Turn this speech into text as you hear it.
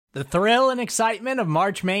The thrill and excitement of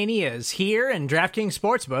March Mania is here, and DraftKings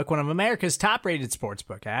Sportsbook, one of America's top-rated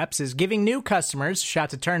sportsbook apps, is giving new customers a shot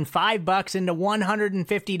to turn $5 into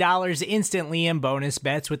 $150 instantly in bonus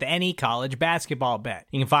bets with any college basketball bet.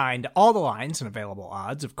 You can find all the lines and available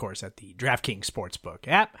odds, of course, at the DraftKings Sportsbook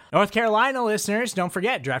app. North Carolina listeners, don't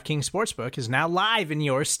forget, DraftKings Sportsbook is now live in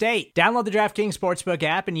your state. Download the DraftKings Sportsbook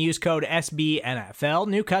app and use code SBNFL.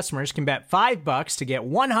 New customers can bet $5 to get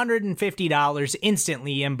 $150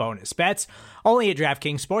 instantly in bonus bets, only at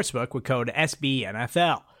DraftKings Sportsbook with code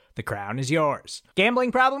SBNFL. The crown is yours.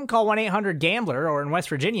 Gambling problem? Call 1-800-GAMBLER, or in West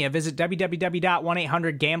Virginia, visit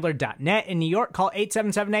www.1800gambler.net. In New York, call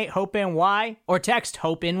 8778-HOPE-NY or text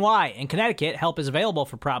HOPE-NY. In Connecticut, help is available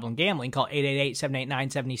for problem gambling. Call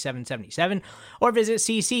 888-789-7777 or visit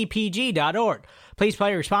ccpg.org. Please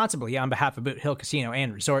play responsibly on behalf of Boot Hill Casino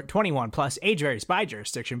and Resort. 21 plus, age varies by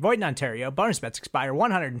jurisdiction. Void in Ontario. Bonus bets expire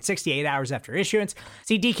 168 hours after issuance.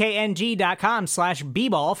 See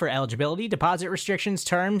dkng.com/bball for eligibility, deposit restrictions,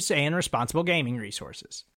 terms, and responsible gaming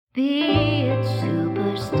resources. Be it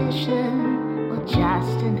superstition or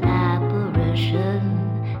just an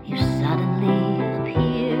apparition, you suddenly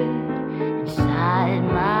appear inside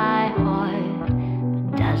my heart.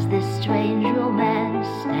 Does this strange romance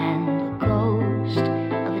stand the ghost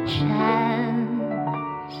of a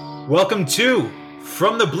chance? Welcome to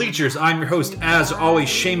From the Bleachers. I'm your host, as always,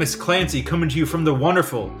 Seamus Clancy, coming to you from the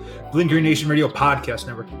wonderful Bleeding Green Nation Radio Podcast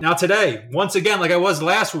Network. Now today, once again, like I was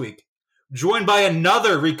last week, joined by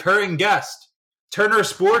another recurring guest, Turner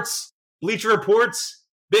Sports, Bleacher Reports,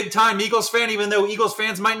 big-time Eagles fan, even though Eagles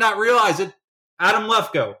fans might not realize it, Adam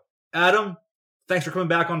Lefko. Adam, thanks for coming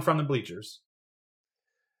back on From the Bleachers.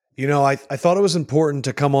 You know, I thought it was important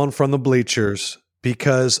to come on From the Bleachers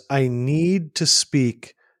because I need to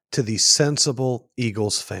speak to the sensible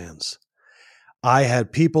Eagles fans. I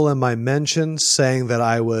had people in my mentions saying that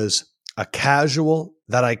I was a casual,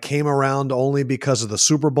 that I came around only because of the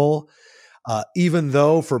Super Bowl. Even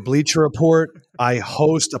though for Bleacher Report, I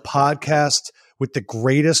host a podcast with the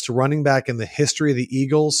greatest running back in the history of the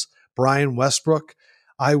Eagles, Brian Westbrook,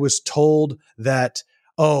 I was told that,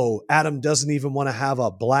 oh, Adam doesn't even want to have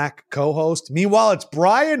a black co-host. Meanwhile, it's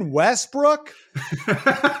Brian Westbrook.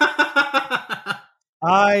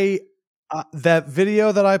 That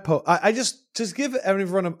video that I post, I just give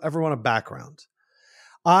everyone a background.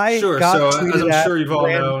 Sure. So as I'm sure you've all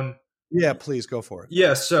known. Yeah, please go for it.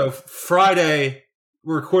 Yeah. So Friday,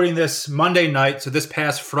 we're recording this Monday night. So this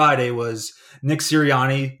past Friday was Nick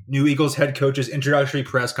Sirianni, new Eagles head coach's introductory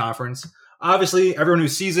press conference. Obviously, everyone who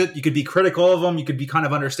sees it, you could be critical of him, you could be kind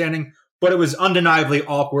of understanding, but it was undeniably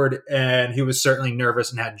awkward, and he was certainly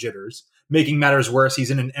nervous and had jitters. Making matters worse,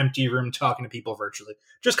 he's in an empty room talking to people virtually.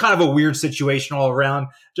 Just kind of a weird situation all around.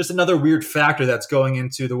 Just another weird factor that's going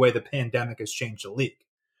into the way the pandemic has changed the league.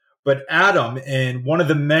 But Adam, in one of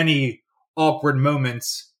the many awkward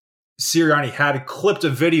moments, Sirianni had clipped a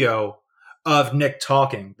video of Nick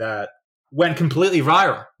talking that went completely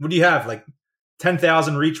viral. What do you have, like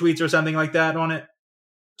 10,000 retweets or something like that on it?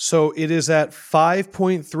 So it is at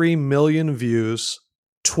 5.3 million views,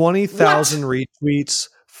 20,000 retweets,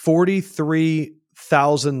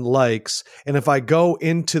 43,000 likes. And if I go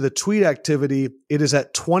into the tweet activity, it is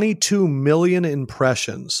at 22 million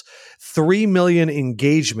impressions, 3 million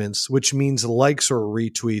engagements, which means likes or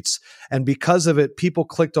retweets. And because of it, people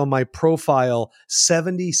clicked on my profile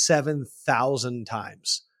 77,000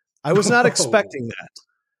 times. I was not expecting that.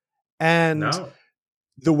 And No.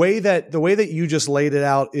 the way that you just laid it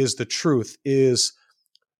out is the truth. Is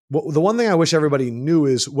the one thing I wish everybody knew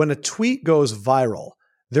is when a tweet goes viral,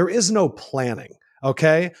 there is no planning.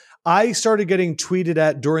 Okay. I started getting tweeted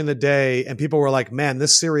at during the day and people were like, man,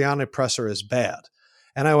 this Sirianni presser is bad.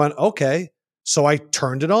 And I went, okay. So I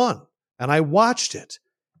turned it on and I watched it.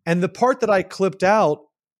 And the part that I clipped out,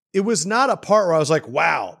 it was not a part where I was like,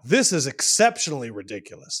 wow, this is exceptionally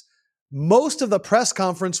ridiculous. Most of the press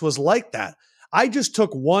conference was like that. I just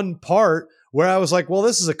took one part where I was like, well,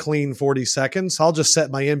 this is a clean 40 seconds. I'll just set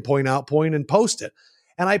my in point, out point, and post it.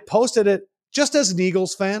 And I posted it just as an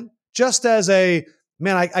Eagles fan, just as a,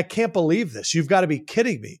 man, I can't believe this. You've got to be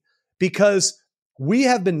kidding me. Because we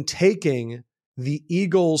have been taking the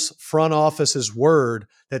Eagles front office's word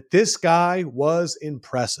that this guy was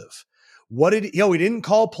impressive. What did he didn't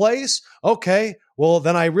call plays? Okay, well,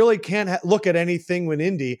 then I really can't look at anything with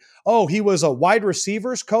Indy. Oh, he was a wide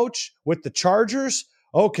receivers coach with the Chargers?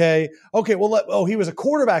 Okay, well, he was a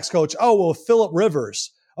quarterbacks coach. Oh, well, Phillip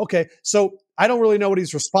Rivers. Okay, so I don't really know what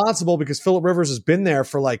he's responsible because Phillip Rivers has been there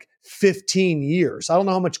for like 15 years. I don't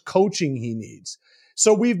know how much coaching he needs.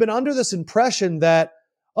 So we've been under this impression that,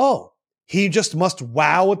 oh, he just must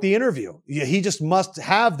wow at the interview. He just must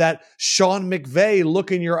have that Sean McVay look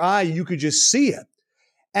in your eye. You could just see it.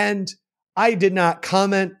 And I did not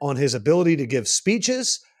comment on his ability to give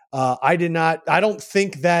speeches. I don't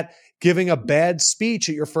think that giving a bad speech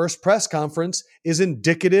at your first press conference is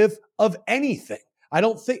indicative of anything.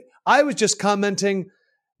 I was just commenting,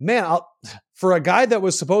 man, for a guy that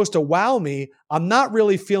was supposed to wow me, I'm not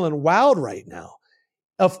really feeling wowed right now.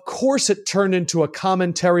 Of course, it turned into a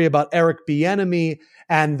commentary about Eric Bieniemy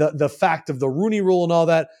and the fact of the Rooney Rule and all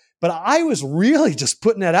that. But I was really just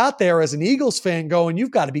putting that out there as an Eagles fan going,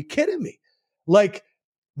 you've got to be kidding me. Like,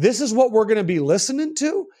 this is what we're going to be listening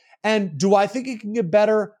to? And do I think it can get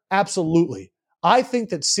better? Absolutely. I think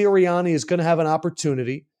that Sirianni is going to have an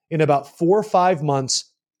opportunity in about 4 or 5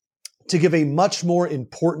 months to give a much more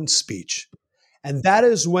important speech. And that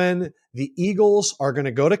is when the Eagles are going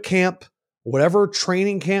to go to camp, whatever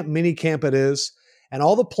training camp, mini camp it is, and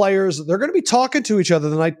all the players, they're going to be talking to each other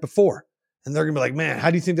the night before. And they're going to be like, man, how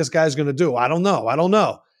do you think this guy's going to do? I don't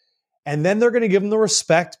know. And then they're going to give them the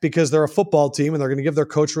respect because they're a football team and they're going to give their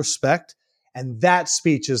coach respect. And that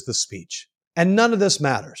speech is the speech. And none of this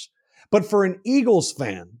matters. But for an Eagles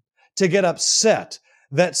fan to get upset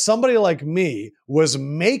that somebody like me was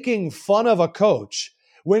making fun of a coach,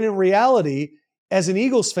 when in reality, as an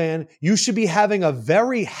Eagles fan, you should be having a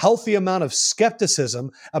very healthy amount of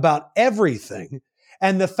skepticism about everything.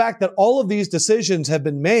 And the fact that all of these decisions have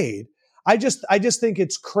been made, I just think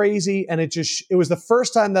it's crazy. And it was the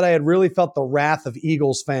first time that I had really felt the wrath of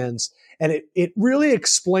Eagles fans. And it really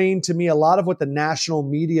explained to me a lot of what the national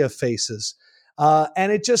media faces.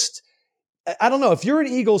 And it just, I don't know, if you're an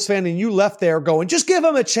Eagles fan and you left there going, just give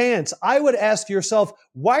them a chance, I would ask yourself,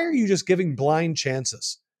 why are you just giving blind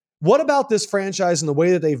chances? What about this franchise and the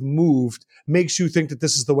way that they've moved makes you think that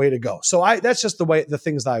this is the way to go? So that's just the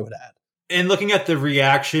things that I would add. And looking at the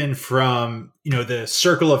reaction from, the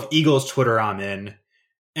circle of Eagles Twitter I'm in,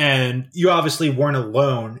 and you obviously weren't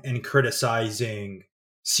alone in criticizing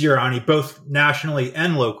Sirianni, both nationally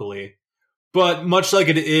and locally. But much like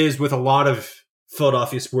it is with a lot of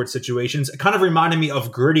Philadelphia sports situations, it kind of reminded me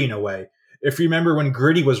of Gritty in a way. If you remember when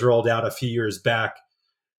Gritty was rolled out a few years back,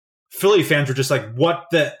 Philly fans were just like, what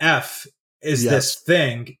the F is this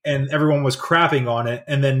thing? And everyone was crapping on it.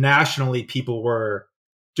 And then nationally, people were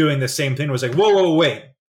doing the same thing. It was like, whoa, wait.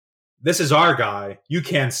 This is our guy. You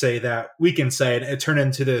can't say that. We can say it. It turned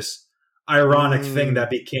into this ironic thing that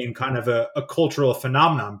became kind of a cultural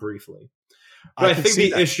phenomenon briefly. But I think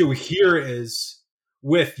the issue here is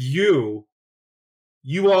with you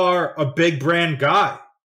are a big brand guy.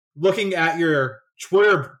 Looking at your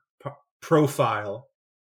Twitter profile,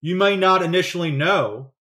 you might not initially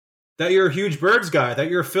know that you're a huge Birds guy, that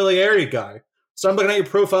you're a Philly area guy. So I'm looking at your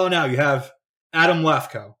profile now. You have Adam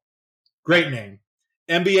Lefkoe. Great name.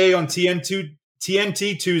 NBA on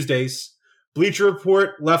TNT Tuesdays. Bleacher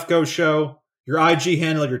Report, Lefkoe Show. Your IG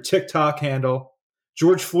handle, your TikTok handle.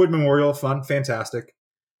 George Floyd Memorial Fund. Fantastic.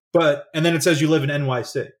 And then it says you live in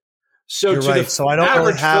NYC. So you're to right. the So I don't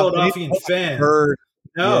average really have Philadelphian fan,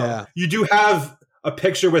 you do have a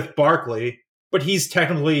picture with Barkley, but he's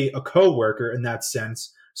technically a coworker in that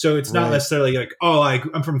sense. So it's not necessarily like,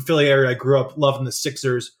 I'm from Philly area. I grew up loving the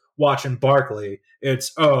Sixers, watching Barkley.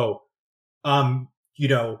 It's, I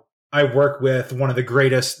work with one of the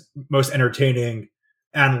greatest, most entertaining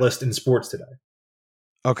analysts in sports today.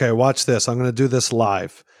 Okay, watch this. I'm going to do this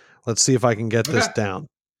live. Let's see if I can get this down.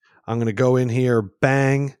 I'm going to go in here.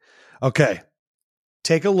 Bang. Okay.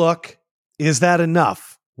 Take a look. Is that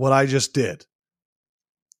enough? What I just did.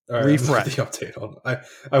 All right, refresh. The update. Hold on.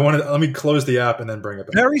 Let me close the app and then bring it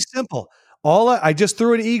back. Very simple. I just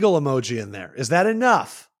threw an eagle emoji in there. Is that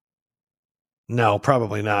enough? No,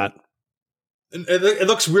 probably not. It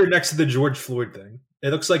looks weird next to the George Floyd thing. It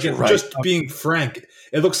looks like just being frank.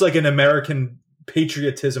 It looks like an American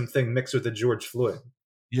patriotism thing mixed with the George Floyd.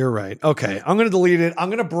 You're right. Okay, I'm going to delete it. I'm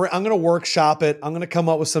going to workshop it. I'm going to come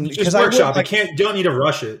up with some. Just workshop. You don't need to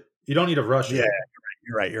rush it. You don't need to rush it. Yeah.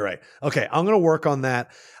 You're right. Okay, I'm going to work on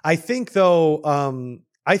that. I think though,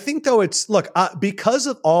 it's because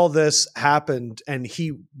of all this happened, and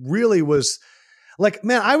he really was like,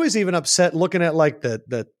 man, I was even upset looking at like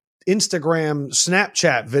the Instagram,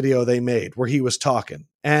 Snapchat video they made where he was talking,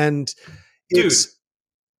 and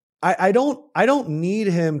I don't need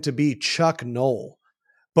him to be Chuck Noll.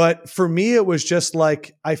 But for me, it was just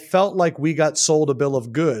like, I felt like we got sold a bill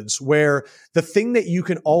of goods where the thing that you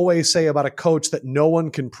can always say about a coach that no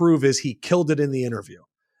one can prove is he killed it in the interview.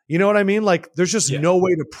 You know what I mean? Like there's just no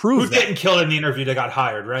way to prove Who's getting killed in the interview that got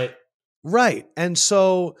hired, right? Right. And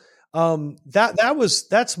so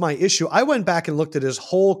That's my issue. I went back and looked at his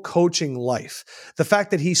whole coaching life. The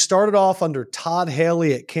fact that he started off under Todd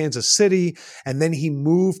Haley at Kansas City, and then he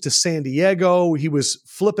moved to San Diego. He was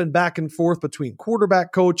flipping back and forth between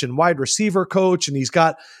quarterback coach and wide receiver coach, and he's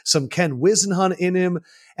got some Ken Whisenhunt in him.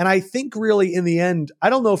 And I think really in the end, I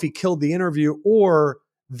don't know if he killed the interview or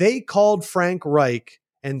they called Frank Reich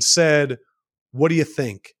and said, "What do you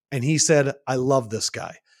think?" And he said, "I love this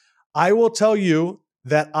guy." I will tell you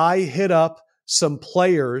that I hit up some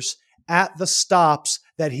players at the stops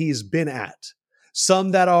that he's been at, some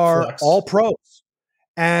that are Flex. all pros.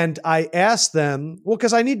 And I asked them, well,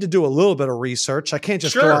 because I need to do a little bit of research. I can't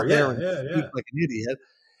just go out there and speak like an idiot.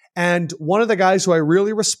 And one of the guys who I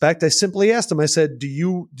really respect, I simply asked him, I said, do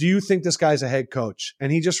you think this guy's a head coach?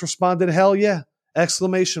 And he just responded, "Hell yeah,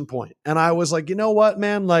 exclamation point." And I was like, you know what,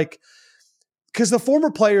 man? Like, because the former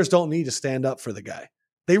players don't need to stand up for the guy.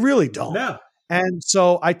 They really don't. No. And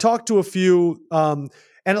so I talked to a few, and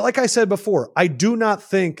like I said before, I do not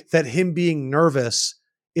think that him being nervous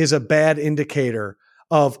is a bad indicator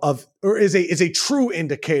or is a true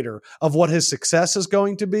indicator of what his success is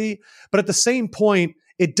going to be. But at the same point,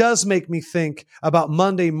 it does make me think about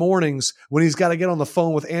Monday mornings when he's got to get on the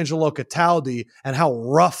phone with Angelo Cataldi and how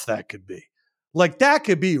rough that could be. Like, that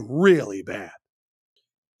could be really bad.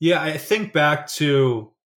 Yeah, I think back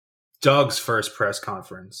to Doug's first press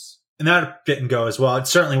conference. And that didn't go as well. It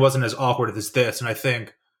certainly wasn't as awkward as this. And I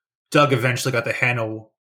think Doug eventually got the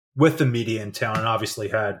handle with the media in town and obviously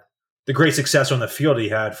had the great success on the field he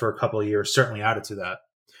had for a couple of years, certainly added to that.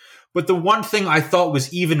 But the one thing I thought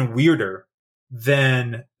was even weirder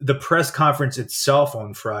than the press conference itself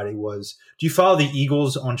on Friday was, do you follow the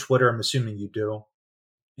Eagles on Twitter? I'm assuming you do.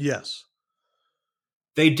 Yes.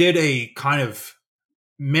 They did a kind of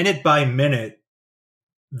minute by minute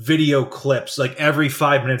video clips. Like every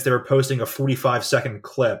 5 minutes, they were posting a 45-second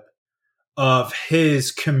clip of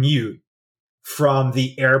his commute from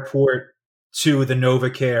the airport to the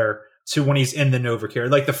NovaCare to when he's in the NovaCare.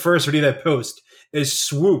 Like the first video they post is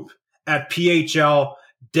Swoop at PHL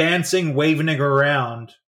dancing, waving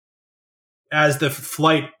around as the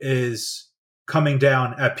flight is coming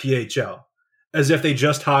down at PHL, as if they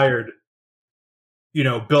just hired,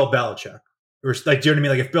 Bill Belichick. Or like, do you know what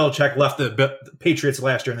I mean? Like if Belichick left the Patriots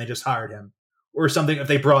last year and they just hired him, or something. If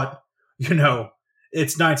they brought, it's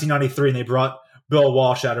 1993 and they brought Bill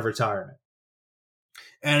Walsh out of retirement,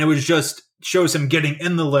 and it was just shows him getting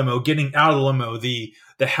in the limo, getting out of the limo, the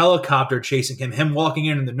helicopter chasing him walking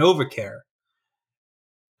in the NovaCare,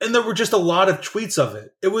 and there were just a lot of tweets of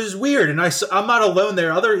it. It was weird, and I'm not alone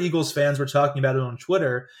there. Other Eagles fans were talking about it on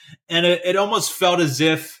Twitter, and it almost felt as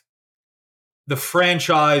if the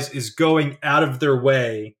franchise is going out of their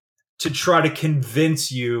way to try to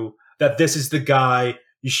convince you that this is the guy.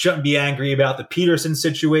 You shouldn't be angry about the Peterson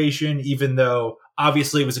situation, even though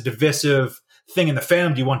obviously it was a divisive thing in the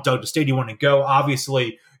fandom. Do you want Doug to stay? Do you want to go?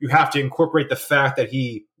 Obviously, you have to incorporate the fact that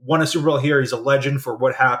he won a Super Bowl here. He's a legend for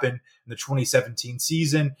what happened in the 2017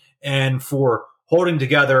 season and for holding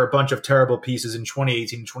together a bunch of terrible pieces in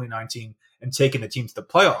 2018 and 2019 and taking the team to the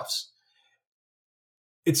playoffs.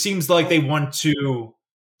 It seems like they want to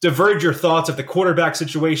diverge your thoughts of the quarterback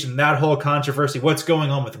situation, that whole controversy, what's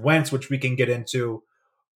going on with Wentz, which we can get into.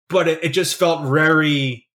 But it just felt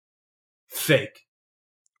very fake.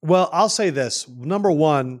 Well, I'll say this. Number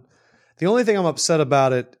one, the only thing I'm upset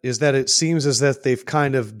about it is that it seems as if they've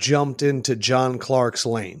kind of jumped into John Clark's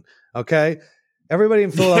lane. Okay? Everybody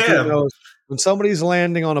in Philadelphia knows when somebody's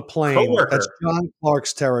landing on a plane, that's John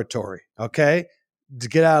Clark's territory. Okay? To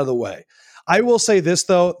get out of the way. I will say this,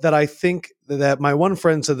 though, that I think that my one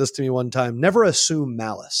friend said this to me one time, never assume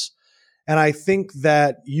malice. And I think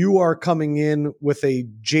that you are coming in with a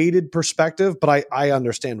jaded perspective, but I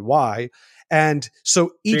understand why. And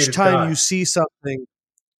so each time you see something,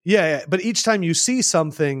 but each time you see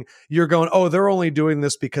something, you're going, oh, they're only doing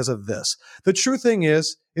this because of this. The true thing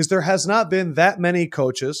is there has not been that many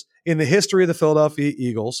coaches in the history of the Philadelphia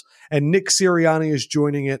Eagles, and Nick Sirianni is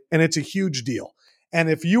joining it, and it's a huge deal. And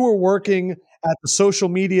if you were working at the social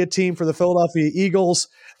media team for the Philadelphia Eagles,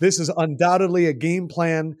 this is undoubtedly a game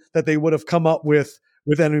plan that they would have come up with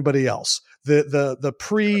anybody else. The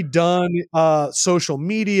pre-done social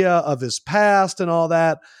media of his past and all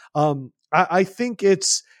that. I just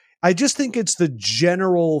think it's the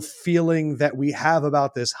general feeling that we have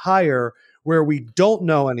about this hire where we don't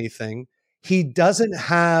know anything. He doesn't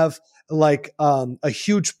have like a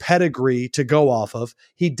huge pedigree to go off of.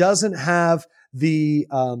 He doesn't have the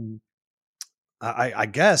I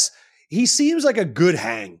guess he seems like a good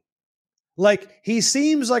hang. Like he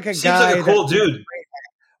seems like a guy, like a cool dude,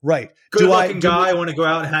 right? Good looking guy. Want to go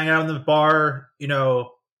out and hang out in the bar,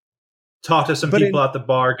 talk to some But people at the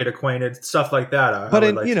bar, get acquainted, stuff like that. I But would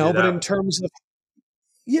in like you to do know, but that. in terms of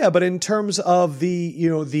but in terms of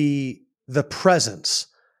the presence,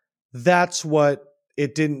 that's what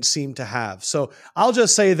it didn't seem to have. So I'll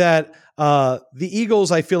just say that the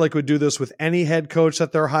Eagles, I feel like, would do this with any head coach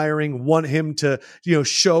that they're hiring, want him to,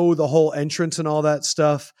 show the whole entrance and all that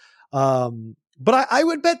stuff. But I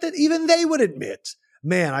would bet that even they would admit,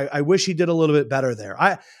 man, I wish he did a little bit better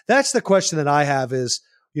there. That's the question that I have is,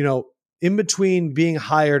 in between being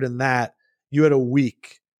hired and that, you had a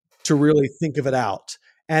week to really think of it out.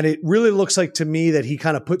 And it really looks like to me that he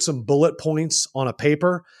kind of put some bullet points on a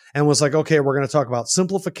paper and was like, okay, we're going to talk about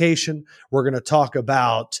simplification. We're going to talk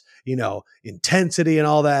about, intensity and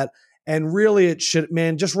all that. And really it should,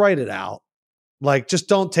 man, just write it out. Like, just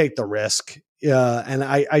don't take the risk. And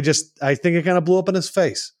I think it kind of blew up in his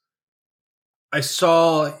face. I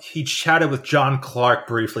saw he chatted with John Clark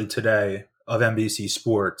briefly today of NBC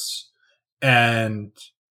Sports. And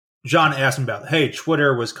John asked him about, hey,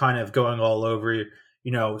 Twitter was kind of going all over,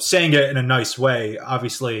 saying it in a nice way.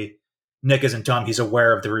 Obviously, Nick isn't dumb. He's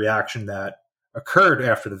aware of the reaction that occurred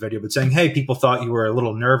after the video, but saying, hey, people thought you were a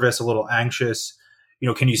little nervous, a little anxious.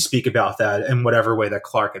 Can you speak about that in whatever way that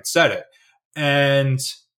Clark had said it? And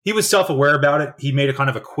he was self-aware about it. He made a kind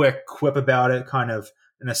of a quick quip about it, kind of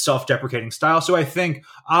in a self-deprecating style. So I think,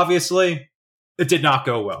 obviously, it did not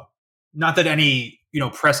go well. Not that any,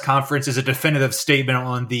 press conference is a definitive statement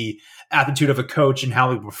on the aptitude of a coach and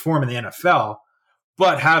how he perform in the NFL,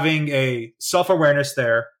 but having a self-awareness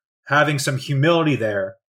there, having some humility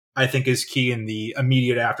there, I think is key in the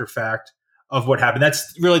immediate after fact of what happened.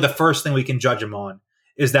 That's really the first thing we can judge him on,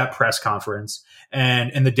 is that press conference.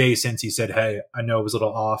 And in the days since, he said, hey, I know it was a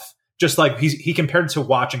little off. Just like he compared it to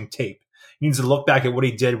watching tape. He needs to look back at what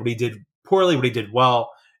he did poorly, what he did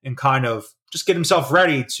well, and kind of just get himself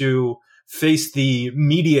ready to face the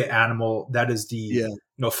media animal that is the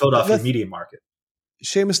Philadelphia media market.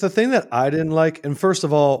 Seamus, the thing that I didn't like, and first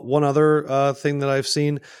of all, one other thing that I've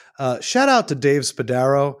seen, shout out to Dave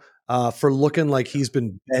Spadaro for looking like he's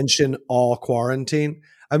been benching all quarantine.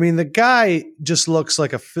 I mean, the guy just looks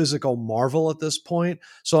like a physical marvel at this point.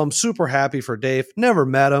 So I'm super happy for Dave. Never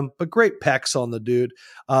met him, but great pecs on the dude.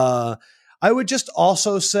 I would just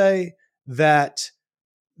also say that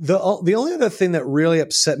the only other thing that really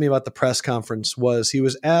upset me about the press conference was he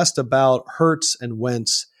was asked about Hurts and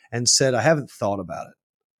Wentz and said, I haven't thought about it.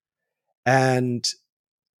 And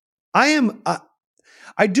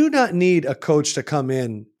I do not need a coach to come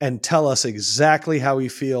in and tell us exactly how he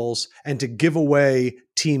feels and to give away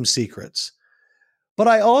team secrets. But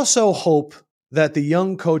I also hope that the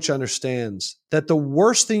young coach understands that the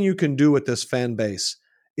worst thing you can do with this fan base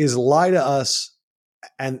is lie to us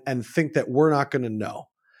and think that we're not going to know.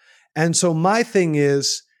 And so my thing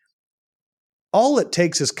is, all it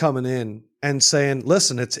takes is coming in and saying,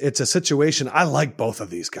 listen, it's a situation. I like both of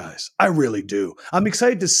these guys. I really do. I'm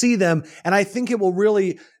excited to see them. And I think it will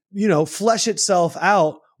really, flesh itself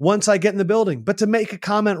out once I get in the building. But to make a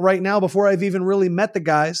comment right now before I've even really met the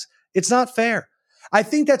guys, it's not fair. I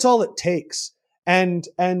think that's all it takes. And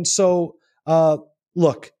so,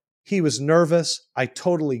 look, he was nervous. I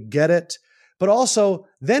totally get it. But also,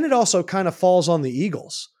 then it also kind of falls on the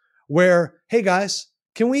Eagles where, hey guys,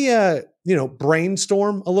 can we,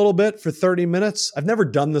 brainstorm a little bit for 30 minutes? I've never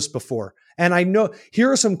done this before. And I know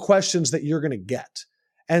here are some questions that you're going to get.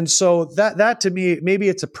 And so that to me, maybe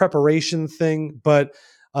it's a preparation thing, but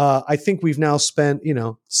I think we've now spent,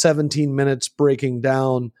 17 minutes breaking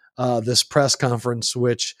down this press conference,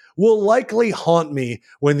 which will likely haunt me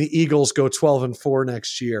when the Eagles go 12-4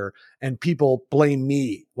 next year and people blame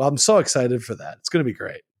me. Well, I'm so excited for that. It's going to be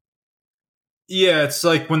great. Yeah, it's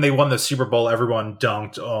like when they won the Super Bowl, everyone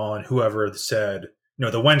dunked on whoever said,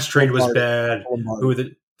 the Wentz trade was bad, who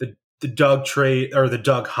the Doug trade or the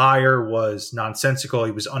Doug hire was nonsensical.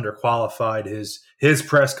 He was underqualified. His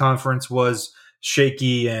press conference was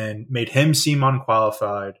shaky and made him seem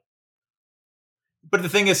unqualified. But the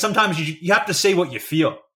thing is, sometimes you have to say what you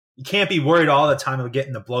feel. You can't be worried all the time of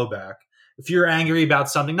getting the blowback. If you're angry about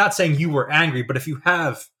something, not saying you were angry, but if you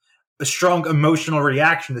have a strong emotional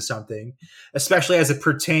reaction to something, especially as it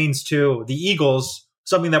pertains to the Eagles,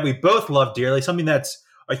 something that we both love dearly, something that's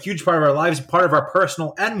a huge part of our lives, part of our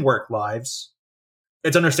personal and work lives,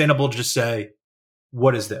 it's understandable to just say,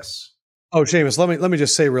 what is this? Oh, Seamus, let me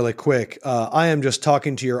just say really quick. I am just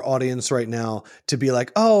talking to your audience right now to be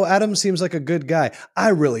like, oh, Adam seems like a good guy. I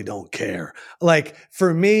really don't care. Like,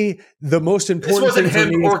 for me, the most important thing for me... This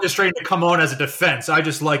wasn't him orchestrating to come on as a defense. I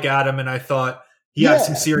just like Adam, and I thought he had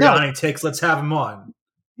some Sirianni takes. Let's have him on.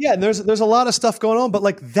 Yeah, and there's a lot of stuff going on, but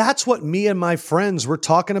like that's what me and my friends were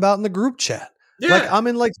talking about in the group chat. Yeah. Like I'm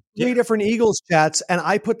in like 3 different Eagles chats, and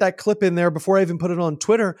I put that clip in there before I even put it on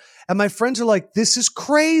Twitter, and my friends are like, "This is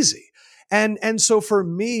crazy." And so for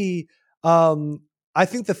me, I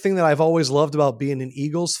think the thing that I've always loved about being an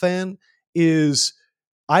Eagles fan is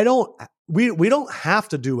we don't have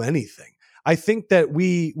to do anything. I think that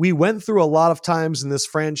we went through a lot of times in this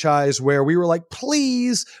franchise where we were like,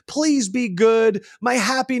 please be good. My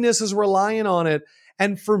happiness is relying on it.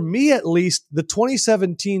 And for me, at least, the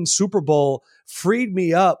 2017 Super Bowl freed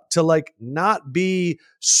me up to like not be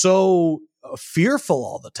so fearful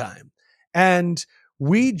all the time. And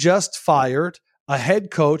we just fired a head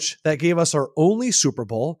coach that gave us our only Super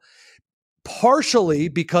Bowl, partially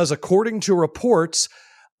because, according to reports,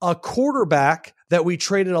 a quarterback that we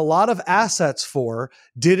traded a lot of assets for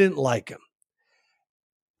didn't like him.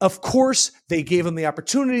 Of course, they gave him the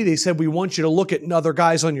opportunity. They said, we want you to look at other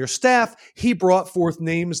guys on your staff. He brought forth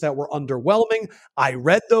names that were underwhelming. I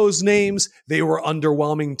read those names. They were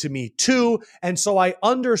underwhelming to me too. And so I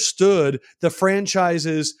understood the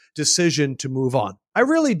franchise's decision to move on. I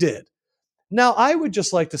really did. Now, I would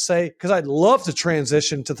just like to say, because I'd love to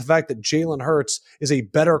transition to the fact that Jalen Hurts is a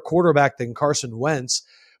better quarterback than Carson Wentz,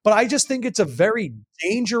 but I just think it's a very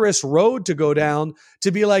dangerous road to go down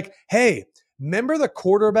to be like, hey, remember the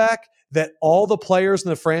quarterback that all the players in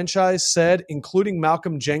the franchise said, including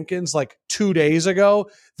Malcolm Jenkins, like 2 days ago,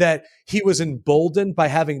 that he was emboldened by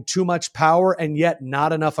having too much power and yet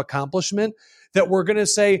not enough accomplishment, that we're going to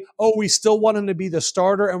say, oh, we still want him to be the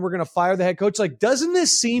starter and we're going to fire the head coach? Like, doesn't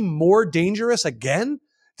this seem more dangerous again?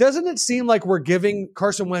 Doesn't it seem like we're giving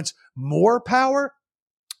Carson Wentz more power?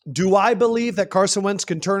 Do I believe that Carson Wentz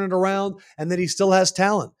can turn it around and that he still has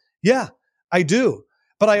talent? Yeah, I do.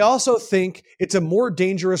 But I also think it's a more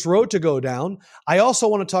dangerous road to go down. I also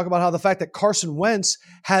want to talk about how the fact that Carson Wentz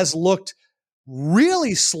has looked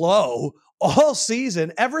really slow all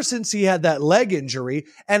season, ever since he had that leg injury,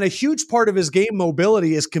 and a huge part of his game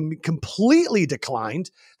mobility is completely declined,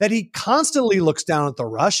 that he constantly looks down at the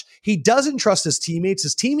rush. He doesn't trust his teammates.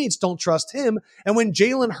 His teammates don't trust him. And when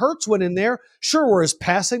Jalen Hurts went in there, sure, were his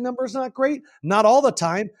passing numbers not great? Not all the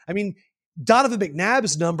time. I mean, Donovan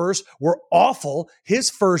McNabb's numbers were awful his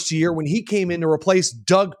first year when he came in to replace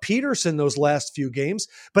Doug Peterson those last few games.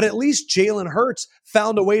 But at least Jalen Hurts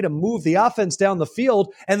found a way to move the offense down the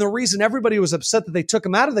field. And the reason everybody was upset that they took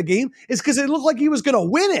him out of the game is because it looked like he was going to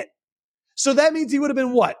win it. So that means he would have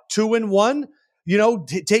been what? 2-1,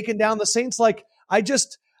 taking down the Saints. Like, I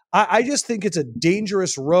just think it's a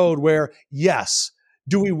dangerous road where, yes,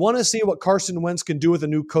 do we want to see what Carson Wentz can do with a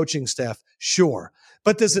new coaching staff? Sure.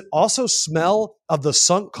 But does it also smell of the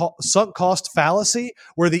sunk cost fallacy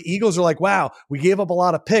where the Eagles are like, wow, we gave up a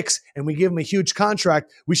lot of picks and we gave them a huge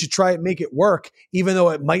contract. We should try and make it work, even though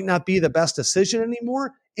it might not be the best decision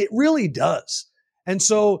anymore? It really does. And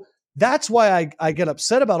so that's why I get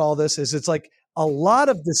upset about all this, is it's like a lot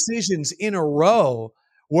of decisions in a row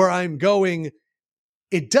where I'm going,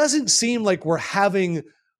 it doesn't seem like we're having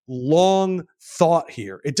long thought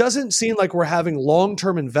here. It doesn't seem like we're having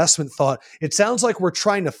long-term investment thought. It sounds like we're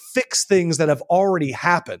trying to fix things that have already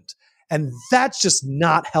happened. And that's just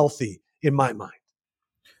not healthy in my mind.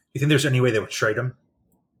 You think there's any way they would trade him?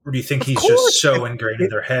 Or do you think he's just so ingrained in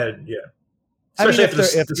their head? Yeah. Especially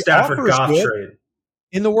if the Stafford Goff trade.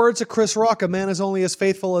 In the words of Chris Rock, a man is only as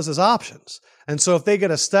faithful as his options. And so if they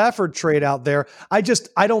get a Stafford trade out there, I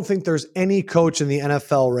don't think there's any coach in the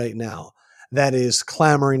NFL right now that is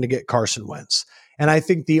clamoring to get Carson Wentz. And I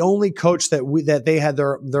think the only coach that they had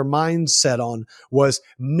their minds set on was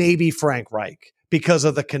maybe Frank Reich because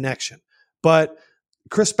of the connection. But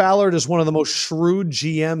Chris Ballard is one of the most shrewd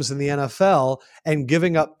GMs in the NFL, and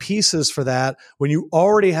giving up pieces for that when you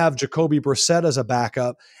already have Jacoby Brissett as a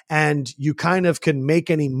backup and you kind of can make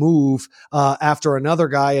any move after another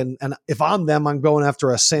guy. And if I'm them, I'm going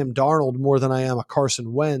after a Sam Darnold more than I am a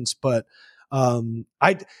Carson Wentz. But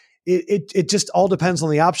It just all depends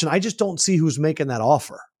on the option. I just don't see who's making that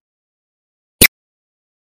offer.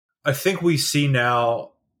 I think we see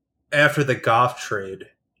now, after the Goff trade,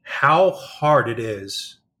 how hard it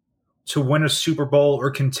is to win a Super Bowl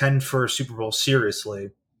or contend for a Super Bowl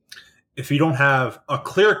seriously if you don't have a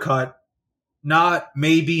clear-cut, not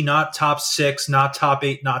top 6, not top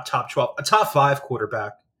 8, not top 12, a top 5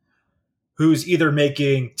 quarterback who's either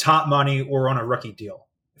making top money or on a rookie deal.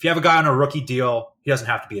 If you have a guy on a rookie deal, he doesn't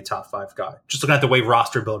have to be a top 5 guy. Just looking at the way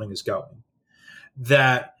roster building is going.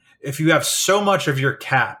 That if you have so much of your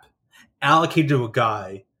cap allocated to a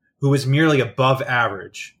guy who is merely above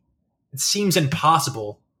average, it seems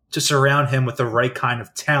impossible to surround him with the right kind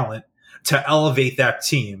of talent to elevate that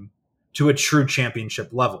team to a true championship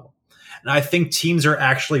level. And I think teams are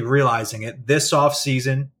actually realizing it this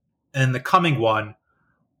offseason And in the coming one,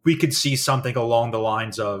 we could see something along the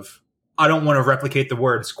lines of, I don't want to replicate the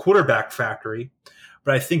words quarterback factory,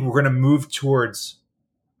 but I think we're going to move towards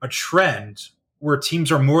a trend where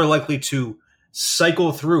teams are more likely to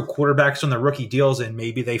cycle through quarterbacks on the rookie deals, and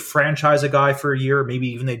maybe they franchise a guy for a year, maybe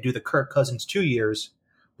even they do the Kirk Cousins 2 years,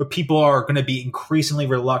 but people are going to be increasingly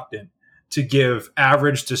reluctant to give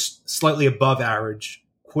average to slightly above average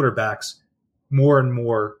quarterbacks more and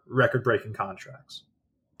more record-breaking contracts.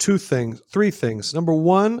 Three things. Number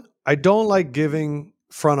one, I don't like giving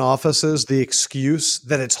front offices the excuse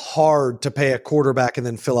that it's hard to pay a quarterback and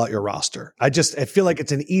then fill out your roster. I feel like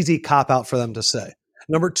it's an easy cop-out for them to say.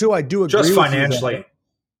 Number two, I do agree just with financially. You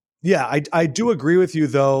yeah, I do agree with you,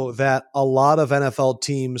 though, that a lot of NFL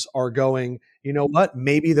teams are going, you know what,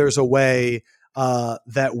 maybe there's a way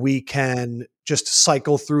that we can just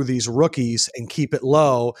cycle through these rookies and keep it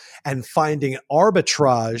low, and finding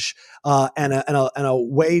arbitrage and a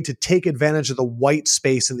way to take advantage of the white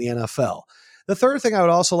space in the NFL. The third thing I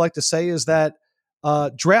would also like to say is that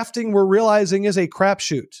drafting, we're realizing, is a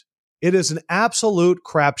crapshoot. It is an absolute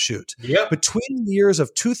crapshoot. Yep. Between the years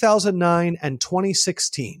of 2009 and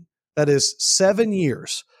 2016, that is 7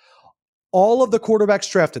 years, all of the quarterbacks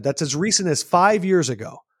drafted, that's as recent as 5 years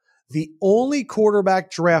ago, the only quarterback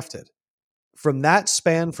drafted from that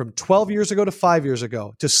span from 12 years ago to 5 years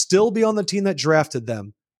ago to still be on the team that drafted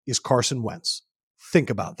them is Carson Wentz. Think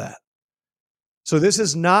about that. So this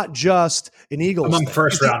is not just an Eagles among thing.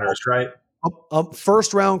 First rounders, right?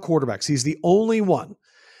 First round quarterbacks. He's the only one.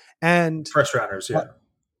 And first rounders, yeah.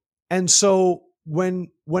 And so when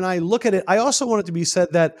I look at it, I also want it to be said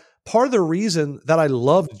that part of the reason that I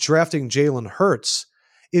loved drafting Jalen Hurts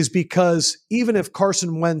is because even if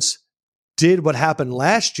Carson Wentz did what happened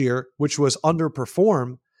last year, which was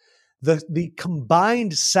underperform, the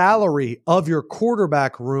combined salary of your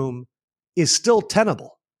quarterback room is still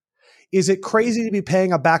tenable. Is it crazy to be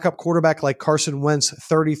paying a backup quarterback like Carson Wentz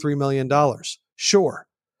 $33 million? Sure.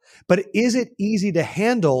 But is it easy to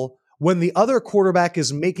handle when the other quarterback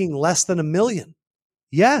is making less than $1 million?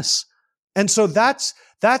 Yes. And so that's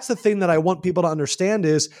the thing that I want people to understand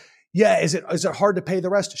is, yeah, is it hard to pay the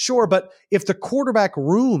rest? Sure. But if the quarterback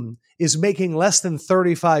room is making less than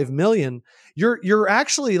 $35 million, you're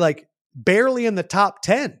actually like barely in the top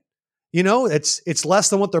 10. You know, it's less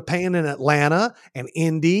than what they're paying in Atlanta and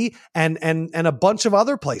Indy and a bunch of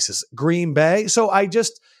other places, Green Bay. So I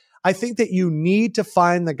think that you need to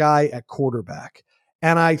find the guy at quarterback.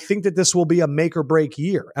 And I think that this will be a make or break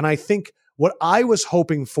year. And I think what I was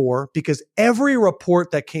hoping for, because every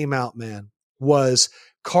report that came out, man, was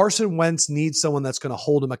Carson Wentz needs someone that's going to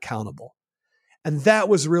hold him accountable. And that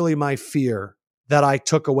was really my fear that I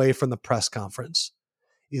took away from the press conference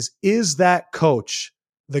is that coach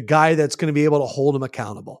the guy that's going to be able to hold him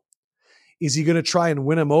accountable? Is he going to try and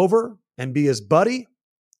win him over and be his buddy?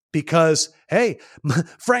 Because, hey,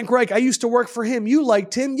 Frank Reich, I used to work for him. You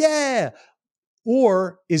liked him. Yeah.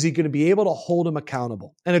 Or is he going to be able to hold him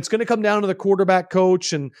accountable? And it's going to come down to the quarterback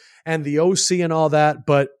coach and the OC and all that.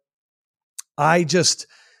 But I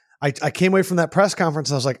came away from that press conference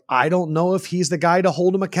and I was like, I don't know if he's the guy to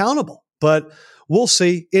hold him accountable, but we'll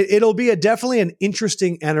see. It'll be definitely an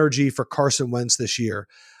interesting energy for Carson Wentz this year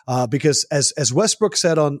because as Westbrook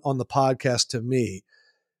said on the podcast to me,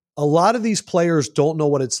 a lot of these players don't know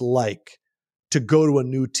what it's like to go to a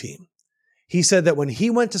new team. He said that when he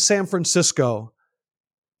went to San Francisco,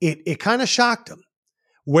 it kind of shocked him.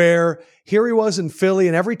 Where here he was in Philly,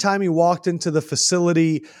 and every time he walked into the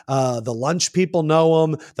facility, the lunch people know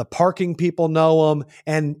him, the parking people know him,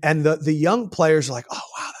 and the young players are like, oh,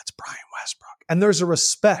 wow, that's Brian Westbrook. And there's a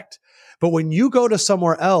respect. But when you go to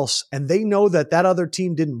somewhere else and they know that other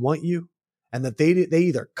team didn't want you and that they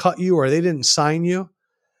either cut you or they didn't sign you,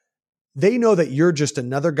 they know that you're just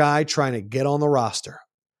another guy trying to get on the roster.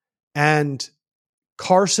 And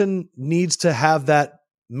Carson needs to have that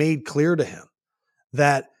made clear to him.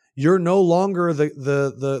 That you're no longer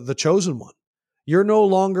the chosen one. You're no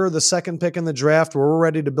longer the second pick in the draft where we're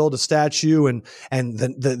ready to build a statue and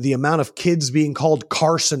the amount of kids being called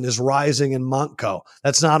Carson is rising in Montco.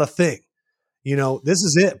 That's not a thing. You know, this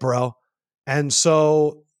is it, bro. And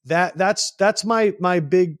so that's my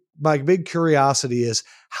big curiosity is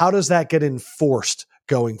how does that get enforced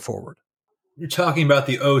going forward? You're talking about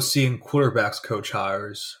the OC and quarterbacks coach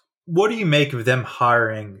hires. What do you make of them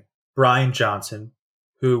hiring Brian Johnson,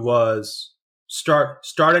 who was start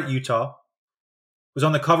at Utah, was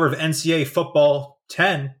on the cover of NCAA Football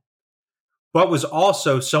 10, but was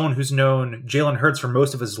also someone who's known Jalen Hurts for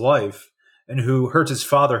most of his life and who Hurts'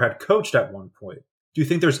 father had coached at one point. Do you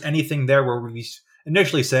think there's anything there where we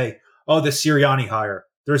initially say, oh, the Sirianni hire,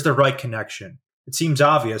 there's the right connection? It seems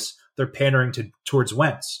obvious, they're pandering towards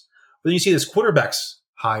Wentz. But then you see this quarterbacks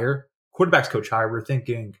coach hire, we're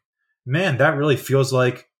thinking, man, that really feels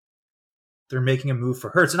like they're making a move for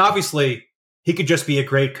Hurts. And obviously, he could just be a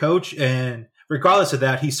great coach. And regardless of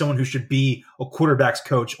that, he's someone who should be a quarterbacks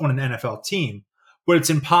coach on an NFL team. But it's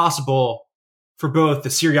impossible for both the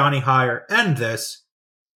Sirianni hire and this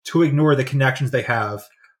to ignore the connections they have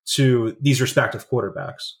to these respective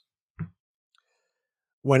quarterbacks.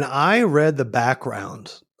 When I read the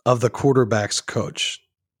background of the quarterback's coach,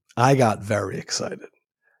 I got very excited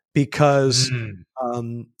because,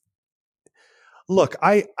 look,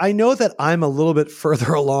 I know that I'm a little bit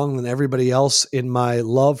further along than everybody else in my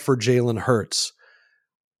love for Jalen Hurts.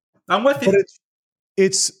 I'm with you. But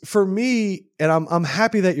it's for me, and I'm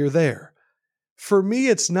happy that you're there. For me,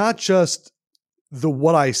 it's not just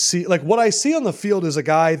what I see. Like what I see on the field is a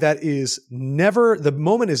guy that is the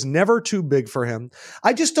moment is never too big for him.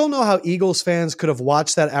 I just don't know how Eagles fans could have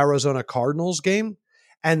watched that Arizona Cardinals game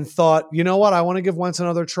and thought, you know what, I want to give Wentz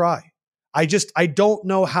another try. I don't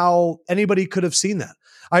know how anybody could have seen that.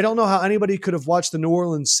 I don't know how anybody could have watched the New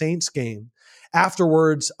Orleans Saints game.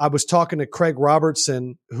 Afterwards, I was talking to Craig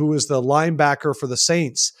Robertson, who is the linebacker for the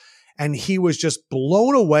Saints, and he was just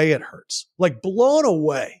blown away at Hurts, like blown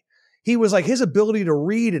away. He was like his ability to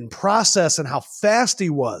read and process and how fast he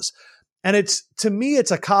was. And to me, it's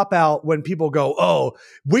a cop out when people go, oh,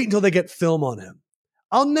 wait until they get film on him.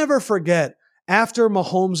 I'll never forget after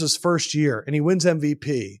Mahomes' first year and he wins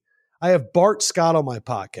MVP, I have Bart Scott on my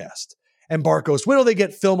podcast. And Bart goes, wait till they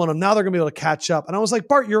get film on him. Now they're going to be able to catch up. And I was like,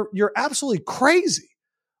 Bart, you're absolutely crazy.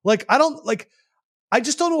 I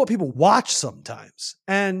just don't know what people watch sometimes.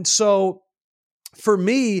 And so for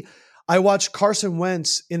me, I watched Carson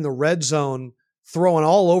Wentz in the red zone throwing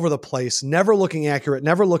all over the place, never looking accurate,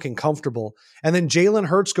 never looking comfortable. And then Jalen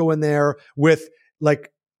Hurts go in there with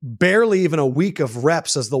like barely even a week of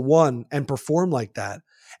reps as the one and perform like that.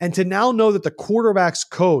 And to now know that the quarterback's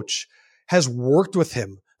coach has worked with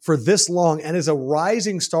him for this long and is a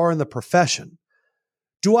rising star in the profession,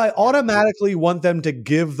 do I automatically want them to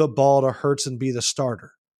give the ball to Hurts and be the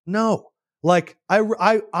starter? No. Like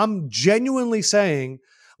I'm genuinely saying,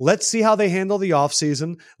 let's see how they handle the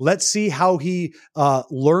offseason. Let's see how he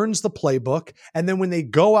learns the playbook. And then when they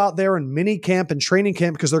go out there in mini camp and training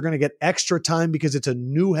camp, because they're going to get extra time because it's a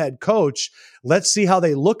new head coach, let's see how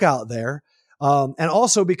they look out there. And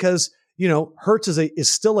also because, you know, Hurts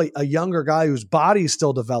is still a younger guy whose body is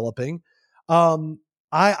still developing.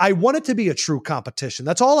 I want it to be a true competition.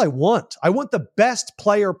 That's all I want. I want the best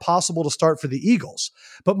player possible to start for the Eagles.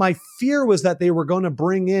 But my fear was that they were going to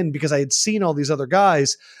bring in, because I had seen all these other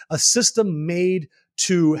guys, a system made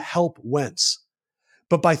to help Wentz.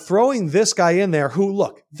 But by throwing this guy in there, who,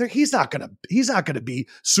 look, he's not going to be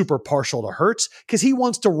super partial to Hurts because he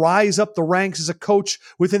wants to rise up the ranks as a coach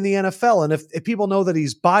within the NFL. And if people know that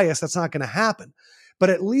he's biased, that's not going to happen. But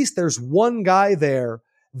at least there's one guy there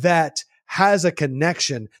that has a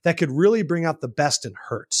connection that could really bring out the best in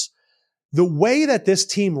Hurts. The way that this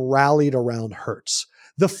team rallied around Hurts,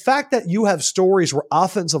 the fact that you have stories where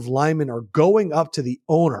offensive linemen are going up to the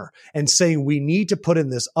owner and saying, we need to put in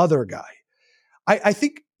this other guy. I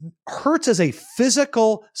think Hurts is a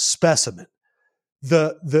physical specimen.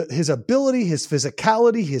 His ability, his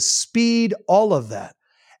physicality, his speed, all of that.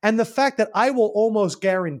 And the fact that I will almost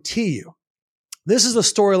guarantee you, this is a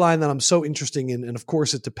storyline that I'm so interested in. And of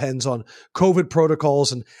course, it depends on COVID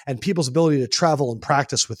protocols and people's ability to travel and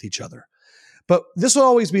practice with each other. But this will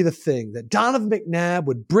always be the thing that Donovan McNabb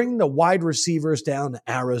would bring the wide receivers down to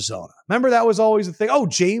Arizona. Remember, that was always the thing. Oh,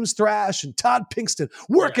 James Thrash and Todd Pinkston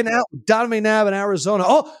working out with Donovan McNabb in Arizona.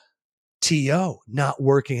 Oh, T.O. not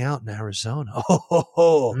working out in Arizona.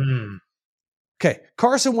 Okay,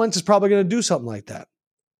 Carson Wentz is probably going to do something like that.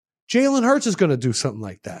 Jalen Hurts is going to do something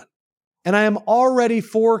like that. And I am already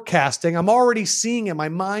forecasting, I'm already seeing in my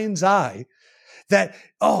mind's eye that,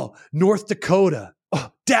 North Dakota,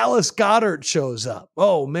 Dallas Goedert shows up.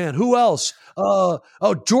 Oh, man, who else?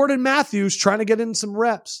 Jordan Matthews trying to get in some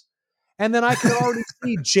reps. And then I can already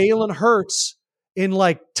see Jalen Hurts in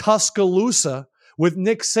like Tuscaloosa with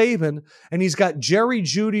Nick Saban, and he's got Jerry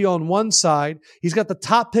Jeudy on one side. He's got the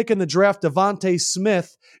top pick in the draft, Devontae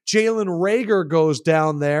Smith. Jalen Reagor goes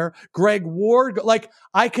down there. Greg Ward. Like,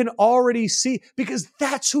 I can already see, because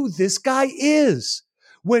that's who this guy is.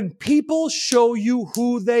 When people show you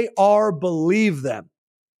who they are, believe them.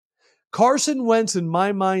 Carson Wentz, in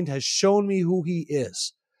my mind, has shown me who he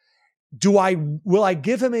is. Will I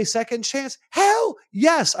give him a second chance? Hell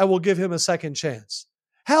yes, I will give him a second chance.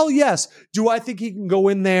 Hell yes. Do I think he can go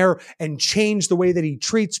in there and change the way that he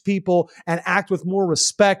treats people and act with more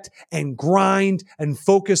respect and grind and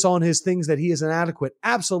focus on his things that he is inadequate?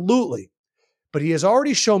 Absolutely. But he has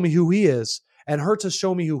already shown me who he is, and Hurts has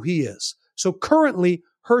shown me who he is. So currently,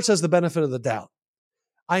 Hurts has the benefit of the doubt.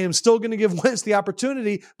 I am still going to give Wentz the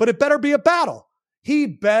opportunity, but it better be a battle. He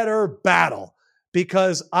better battle,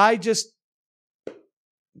 because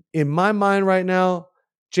in my mind right now,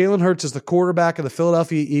 Jalen Hurts is the quarterback of the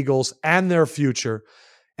Philadelphia Eagles and their future,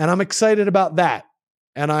 and I'm excited about that.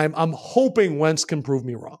 And I'm hoping Wentz can prove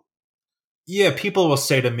me wrong. Yeah, people will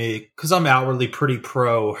say to me, because I'm outwardly pretty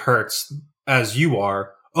pro Hurts, as you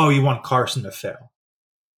are, oh, you want Carson to fail.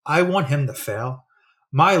 I want him to fail.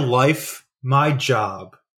 My life, my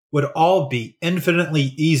job would all be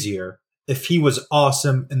infinitely easier if he was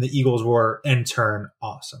awesome and the Eagles were, in turn,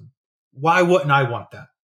 awesome. Why wouldn't I want that?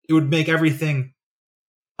 It would make everything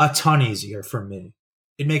a ton easier for me.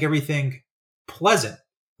 It'd make everything pleasant.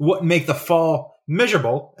 It wouldn't make the fall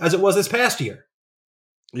miserable as it was this past year.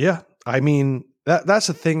 Yeah. I mean, that's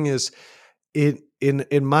the thing is,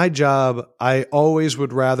 in my job, I always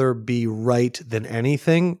would rather be right than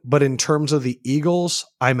anything. But in terms of the Eagles,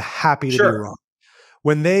 I'm happy to be wrong.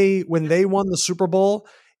 When they won the Super Bowl,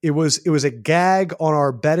 it was a gag on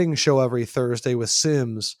our betting show every Thursday with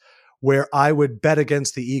Sims, where I would bet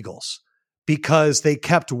against the Eagles because they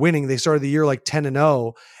kept winning. They started the year like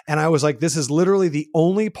 10-0. And I was like, this is literally the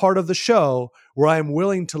only part of the show where I'm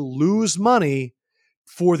willing to lose money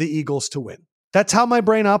for the Eagles to win. That's how my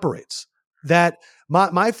brain operates. That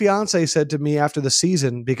my fiance said to me after the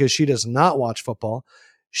season, because she does not watch football,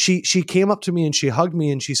 she came up to me and she hugged me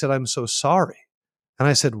and she said, "I'm so sorry." And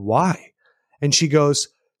I said, "Why?" And she goes,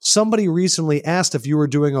 "Somebody recently asked if you were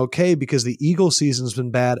doing okay because the Eagle season's been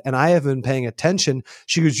bad and I haven't been paying attention."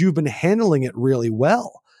 She goes, "You've been handling it really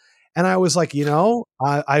well." And I was like,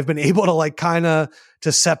 I've been able to like kind of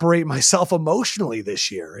to separate myself emotionally this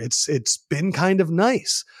year. It's been kind of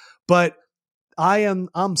nice, but I'm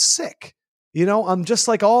sick. I'm just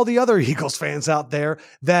like all the other Eagles fans out there,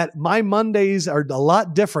 that my Mondays are a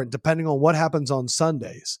lot different depending on what happens on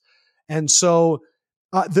Sundays. And so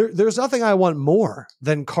there's nothing I want more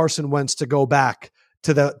than Carson Wentz to go back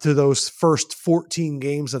to those first 14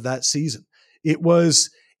 games of that season. It was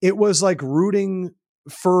like rooting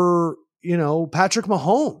for, Patrick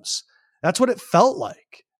Mahomes. That's what it felt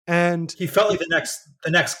like. And he felt like the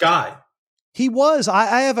next guy. He was.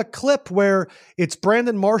 I have a clip where it's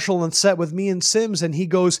Brandon Marshall on set with me and Sims, and he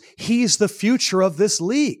goes, "He's the future of this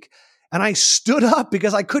league." And I stood up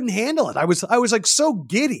because I couldn't handle it. I was like so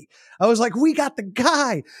giddy. I was like, we got the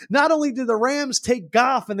guy. Not only did the Rams take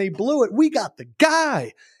Goff and they blew it, we got the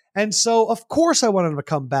guy. And so of course I wanted him to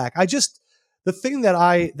come back. The thing that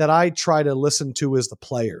I try to listen to is the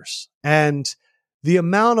players, and the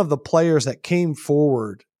amount of the players that came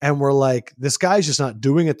forward and were like, this guy's just not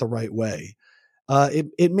doing it the right way.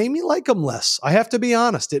 It made me like him less. I have to be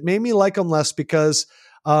honest. It made me like him less because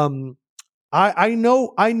I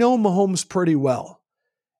know Mahomes pretty well.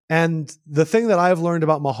 And the thing that I've learned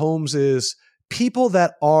about Mahomes is people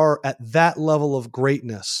that are at that level of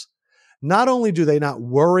greatness, not only do they not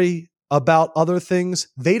worry about other things,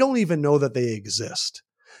 they don't even know that they exist.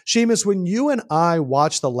 Seamus, when you and I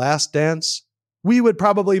watched The Last Dance, we would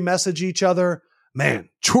probably message each other, "Man,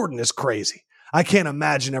 Jordan is crazy. I can't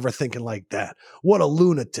imagine ever thinking like that. What a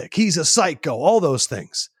lunatic. He's a psycho," all those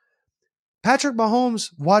things. Patrick Mahomes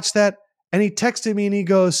watched that and he texted me and he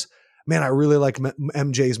goes, "Man, I really like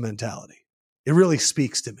MJ's mentality. It really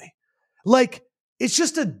speaks to me." Like, it's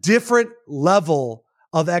just a different level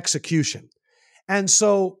of execution. And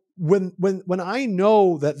so when I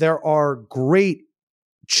know that there are great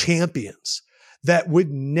champions that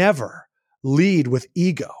would never lead with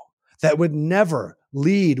ego, that would never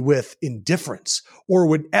lead with indifference, or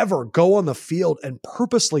would ever go on the field and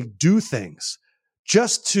purposely do things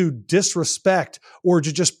just to disrespect or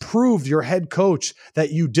to just prove your head coach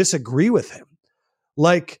that you disagree with him.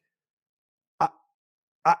 Like,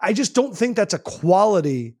 I just don't think that's a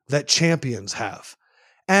quality that champions have.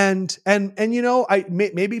 And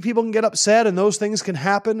maybe people can get upset and those things can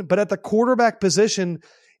happen, but at the quarterback position,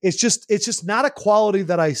 it's just not a quality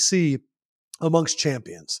that I see amongst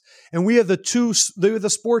champions. And we have the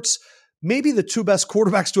sports, maybe the two best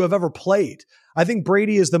quarterbacks to have ever played. I think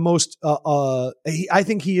Brady is the most, I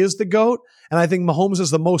think he is the GOAT. And I think Mahomes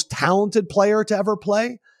is the most talented player to ever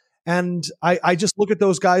play. And I just look at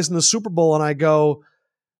those guys in the Super Bowl and I go,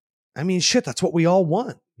 I mean, shit, that's what we all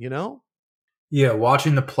want, Yeah,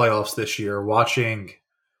 watching the playoffs this year, watching,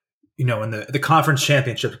 in the conference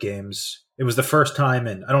championship games, it was the first time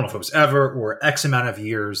in, I don't know if it was ever or X amount of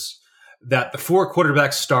years, that the 4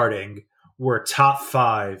 quarterbacks starting were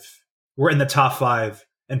in the top 5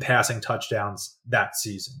 in passing touchdowns that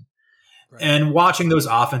season. Right. And watching those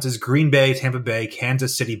offenses, Green Bay, Tampa Bay,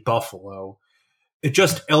 Kansas City, Buffalo, it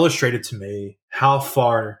just illustrated to me how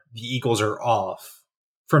far the Eagles are off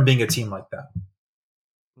from being a team like that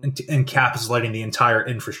and encapsulating the entire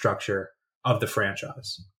infrastructure of the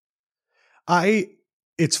franchise.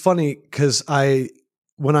 It's funny because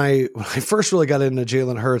when I first really got into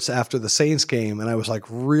Jalen Hurts after the Saints game, and I was like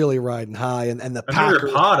really riding high, and the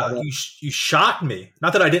Packers. You shocked me.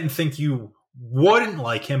 Not that I didn't think you wouldn't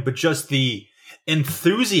like him, but just the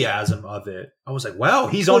enthusiasm of it. I was like, wow,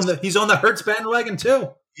 he's on the Hurts bandwagon too.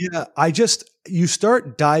 Yeah, you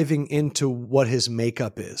start diving into what his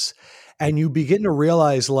makeup is, and you begin to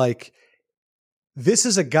realize like this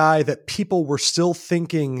is a guy that people were still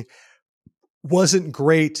thinking wasn't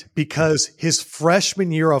great because his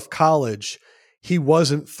freshman year of college, he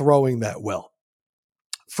wasn't throwing that well.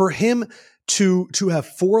 For him to have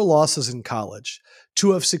 4 losses in college,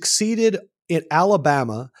 to have succeeded at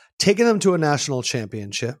Alabama, taking them to a national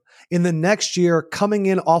championship, in the next year coming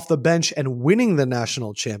in off the bench and winning the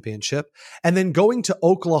national championship, and then going to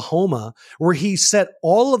Oklahoma where he set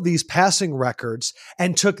all of these passing records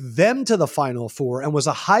and took them to the Final Four and was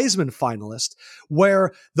a Heisman finalist,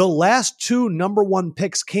 where the last 2 number 1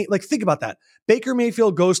 picks came. Like, think about that. Baker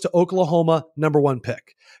Mayfield goes to Oklahoma, number 1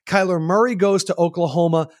 pick. Kyler Murray goes to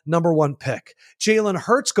Oklahoma, number 1 pick. Jalen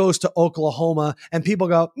Hurts goes to Oklahoma, and people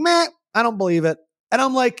go, meh, I don't believe it. And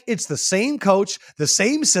I'm like, it's the same coach, the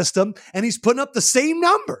same system, and he's putting up the same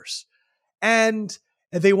numbers. And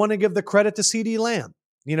they want to give the credit to CeeDee Lamb,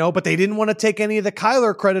 but they didn't want to take any of the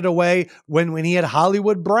Kyler credit away when he had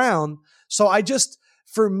Hollywood Brown. So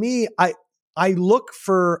for me, I look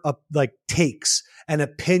for takes and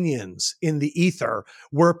opinions in the ether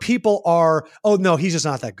where people are, oh no, he's just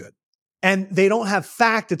not that good. And they don't have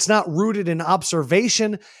fact. It's not rooted in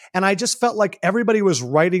observation. And I just felt like everybody was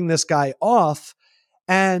writing this guy off.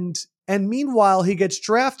 And meanwhile, he gets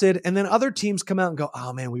drafted, and then other teams come out and go,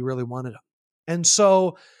 oh man, we really wanted him. And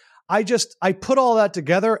so I put all that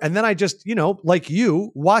together, and then I just, like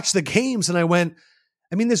you, watched the games, and I went,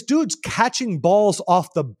 this dude's catching balls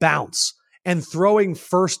off the bounce and throwing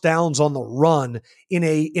first downs on the run in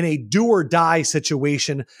a do or die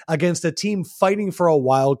situation against a team fighting for a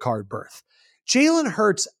wild card berth. Jalen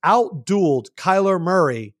Hurts outdueled Kyler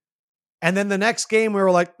Murray. And then the next game we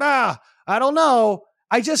were like, I don't know.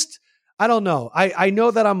 I don't know. I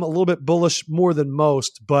know that I'm a little bit bullish more than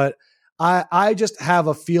most, but I just have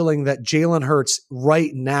a feeling that Jalen Hurts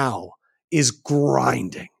right now is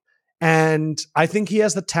grinding. And I think he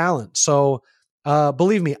has the talent. So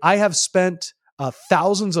believe me, I have spent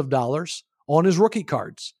thousands of dollars on his rookie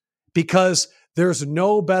cards because there's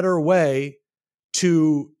no better way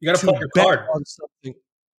to plug your card on something.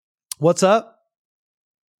 What's up?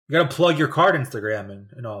 You got to plug your card Instagram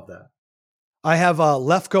and all of that. I have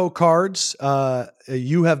Lefko cards.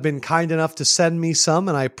 You have been kind enough to send me some,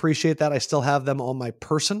 and I appreciate that. I still have them on my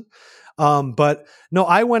person. But no,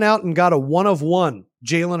 I went out and got a 1-of-1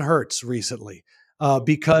 Jalen Hurts recently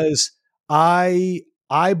because I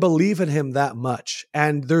believe in him that much.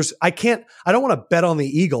 And I don't want to bet on the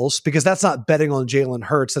Eagles because that's not betting on Jalen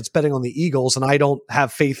Hurts. That's betting on the Eagles. And I don't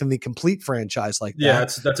have faith in the complete franchise like that. Yeah,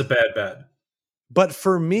 that's a bad bet. But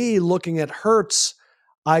for me, looking at Hurts,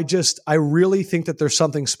 I really think that there's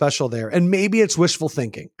something special there. And maybe it's wishful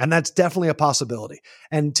thinking. And that's definitely a possibility.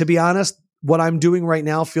 And to be honest, what I'm doing right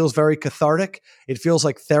now feels very cathartic. It feels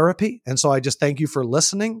like therapy. And so I just thank you for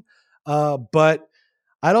listening. But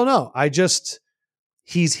I don't know.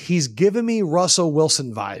 He's given me Russell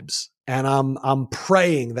Wilson vibes. And I'm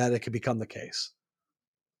praying that it could become the case.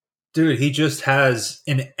 Dude, he just has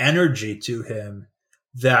an energy to him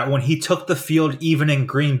that when he took the field, even in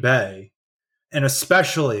Green Bay, and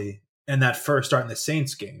especially in that first start in the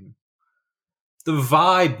Saints game, the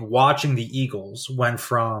vibe watching the Eagles went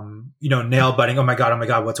from, nail biting, oh my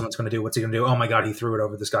God, what's someone's going to do? What's he going to do? Oh my God, he threw it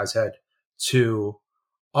over this guy's head, to,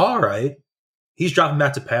 all right, he's dropping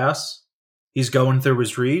back to pass. He's going through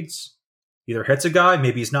his reads, either hits a guy,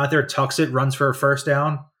 maybe he's not there, tucks it, runs for a first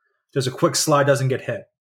down, does a quick slide, doesn't get hit.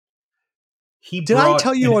 Did I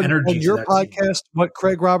tell you on your podcast what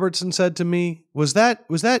Craig Robertson said to me? Was that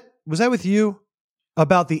with you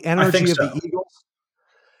about the energy of the Eagles?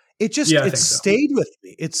 It stayed with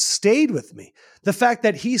me. It stayed with me. The fact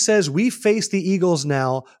that he says we faced the Eagles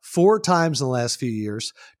now 4 times in the last few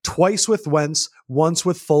years, twice with Wentz, once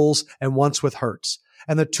with Foles, and once with Hurts.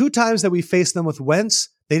 And the 2 times that we faced them with Wentz,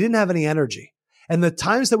 they didn't have any energy. And the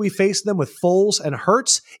times that we faced them with Foles and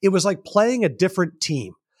Hurts, it was like playing a different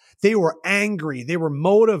team. They were angry. They were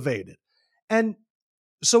motivated. And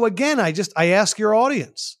so again, I ask your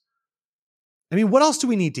audience, I mean, what else do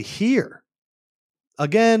we need to hear?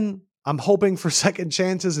 Again, I'm hoping for second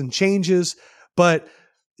chances and changes, but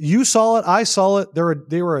you saw it. I saw it.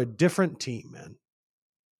 They were a different team, man.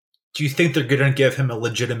 Do you think they're going to give him a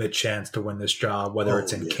legitimate chance to win this job, whether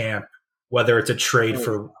it's in camp, whether it's a trade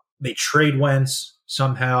they trade Wentz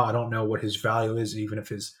somehow? I don't know what his value is, even if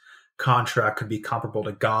his contract could be comparable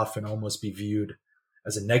to Goff and almost be viewed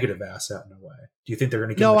as a negative asset in a way. Do you think they're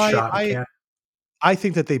going to give him a shot in camp? I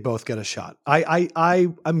think that they both get a shot.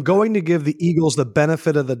 I'm going to give the Eagles the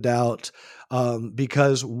benefit of the doubt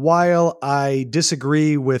because while I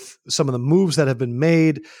disagree with some of the moves that have been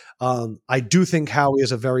made, I do think Howie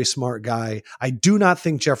is a very smart guy. I do not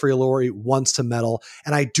think Jeffrey Lurie wants to meddle,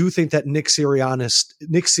 and I do think that Nick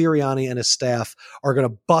Sirianni and his staff are going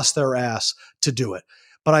to bust their ass to do it.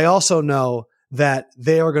 But I also know that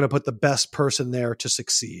they are going to put the best person there to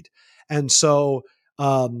succeed. And so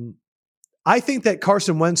I think that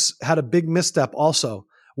Carson Wentz had a big misstep also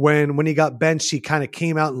when he got benched. He kind of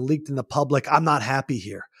came out and leaked in the public, I'm not happy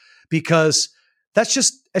here, because it's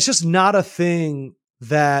just not a thing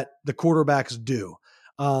that the quarterbacks do.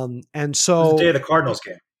 And so it was the day of the Cardinals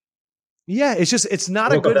game. Yeah, it's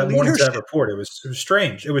not a good leadership report. It was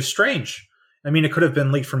strange. It was strange. I mean, it could have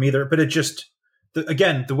been leaked from either, but it just,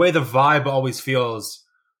 again, the way the vibe always feels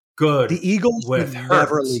good. The Eagles with would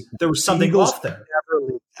never leak. There was something off there. Never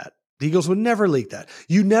leak that. The Eagles would never leak that.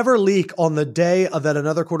 You never leak on the day that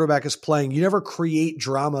another quarterback is playing. You never create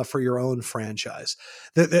drama for your own franchise.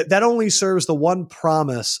 That only serves the one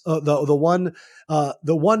promise, the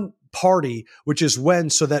one party, which is when,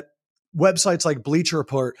 so that websites like Bleacher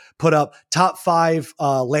Report put up top 5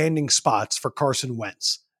 landing spots for Carson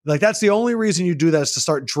Wentz. Like, that's the only reason you do that, is to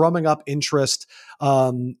start drumming up interest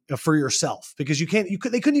for yourself, because they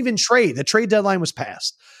couldn't even trade. The trade deadline was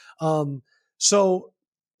passed. So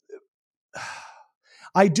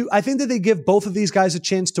I think that they give both of these guys a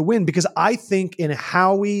chance to win, because I think in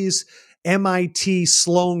Howie's MIT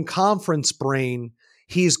Sloan Conference brain,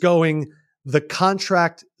 he's going, the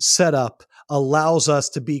contract setup allows us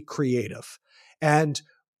to be creative. And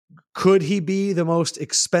could he be the most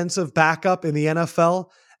expensive backup in the NFL?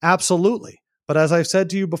 Absolutely. But as I've said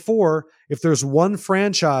to you before, if there's one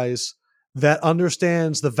franchise that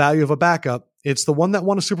understands the value of a backup, it's the one that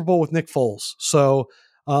won a Super Bowl with Nick Foles. So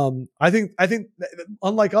I think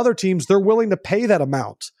unlike other teams, they're willing to pay that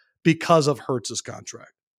amount because of Hurts's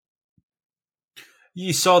contract.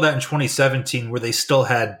 You saw that in 2017, where they still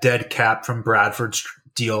had dead cap from Bradford's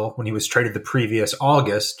deal when he was traded the previous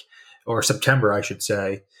August, or September, I should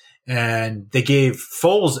say. And they gave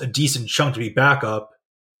Foles a decent chunk to be backup.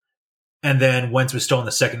 And then Wentz was still in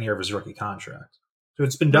the second year of his rookie contract. So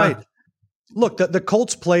it's been done. Right. Look, the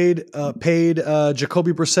Colts paid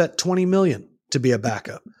Jacoby Brissett $20 million to be a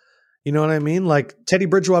backup. You know what I mean? Like, Teddy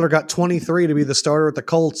Bridgewater got 23 to be the starter at the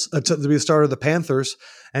Colts, to be the starter of the Panthers,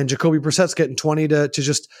 and Jacoby Brissett's getting 20 to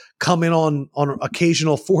just come in on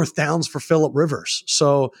occasional fourth downs for Phillip Rivers.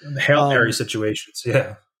 So the Hail Mary situations,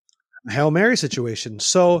 yeah. Hail Mary situation.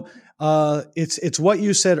 So it's what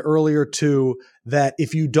you said earlier too, that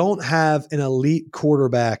if you don't have an elite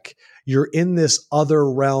quarterback, you're in this other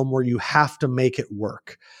realm where you have to make it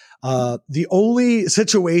work. The only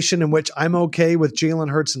situation in which I'm okay with Jalen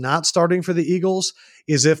Hurts not starting for the Eagles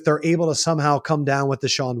is if they're able to somehow come down with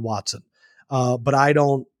Deshaun Watson. But I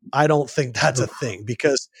don't think that's a thing,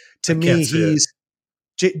 because to me,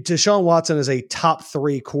 Deshaun Watson is a top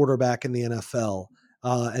 3 quarterback in the NFL.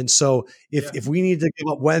 And so if we need to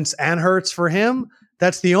give up Wentz and Hurts for him,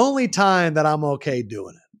 that's the only time that I'm okay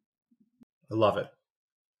doing it. I love it.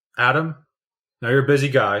 Adam, now you're a busy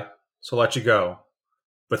guy, so I'll let you go.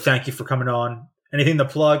 But thank you for coming on. Anything to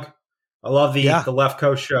plug? I love the Left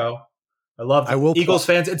Coast show. I love the Eagles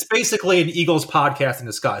fans. It's basically an Eagles podcast in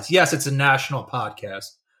disguise. Yes, it's a national podcast,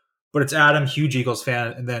 but it's Adam, huge Eagles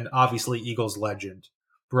fan, and then obviously Eagles legend,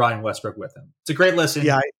 Brian Westbrook with him. It's a great listen.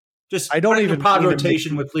 Yeah, I don't even pod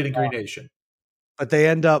rotation with Bleeding Green Nation. But we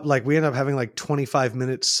end up having like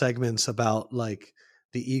 25-minute segments about like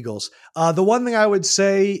the Eagles. The one thing I would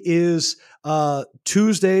say is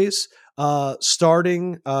Tuesdays,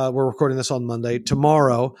 starting, we're recording this on Monday,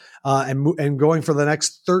 tomorrow, and going for the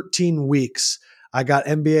next 13 weeks. I got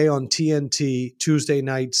NBA on TNT Tuesday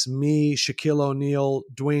nights, me, Shaquille O'Neal,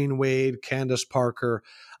 Dwayne Wade, Candace Parker.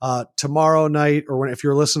 Tomorrow night, or if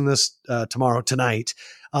you're listening to this tonight,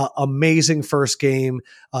 amazing first game,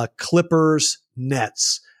 Clippers,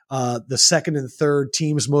 Nets. The second and third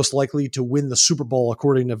teams most likely to win the Super Bowl,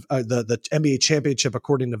 according to the NBA championship,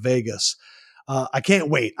 according to Vegas. I can't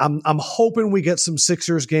wait. I'm hoping we get some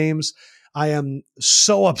Sixers games. I am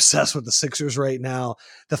so obsessed with the Sixers right now.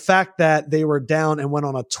 The fact that they were down and went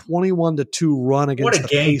on a 21-2 run against the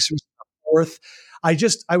Pacers in the fourth.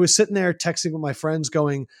 I was sitting there texting with my friends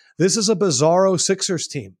going, this is a bizarro Sixers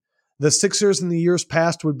team. The Sixers in the years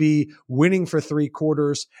past would be winning for 3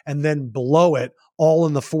 quarters and then blow it all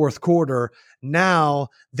in the fourth quarter. Now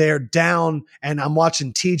they're down and I'm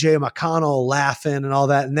watching TJ McConnell laughing and all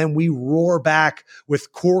that. And then we roar back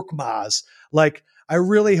with Korkmaz. Like, I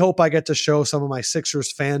really hope I get to show some of my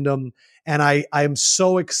Sixers fandom. And I'm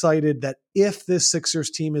so excited that if this Sixers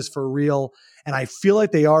team is for real, and I feel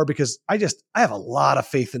like they are, because I have a lot of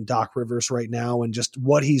faith in Doc Rivers right now and just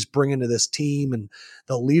what he's bringing to this team and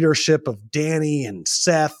the leadership of Danny and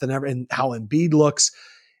Seth and how Embiid looks.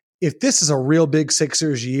 If this is a real big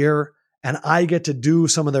Sixers year and I get to do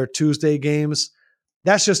some of their Tuesday games,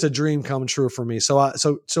 that's just a dream come true for me. So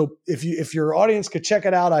if your audience could check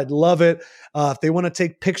it out, I'd love it. If they want to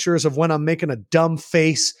take pictures of when I'm making a dumb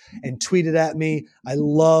face and tweet it at me, I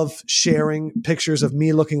love sharing pictures of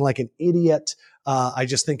me looking like an idiot. I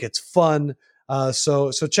just think it's fun.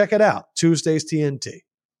 So check it out. Tuesdays TNT.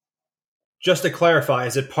 Just to clarify,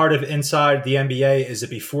 is it part of Inside the NBA? Is it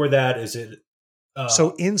before that? Is it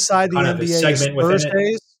so Inside the NBA is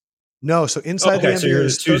Thursdays? No, so Inside the NBA so you're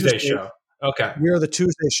is the Tuesday Thursday. show. Okay. We are the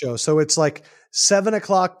Tuesday show. So it's like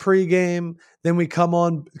 7:00 pregame. Then we come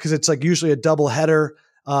on because it's like usually a double header.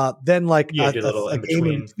 Then like a game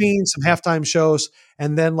in between, some halftime shows,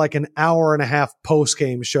 and then like an hour and a half post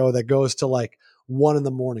game show that goes to like 1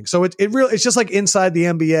 a.m. So it's just like Inside the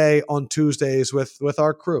NBA on Tuesdays with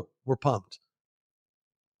our crew. We're pumped.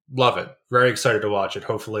 Love it. Very excited to watch it.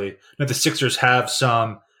 Hopefully, the Sixers have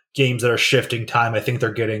some games that are shifting time. I think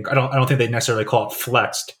they're getting. I don't think they necessarily call it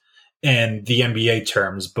flexed in the NBA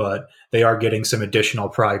terms, but they are getting some additional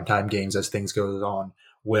primetime games as things go on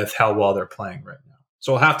with how well they're playing right now.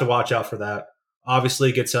 So we'll have to watch out for that.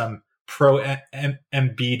 Obviously, get some pro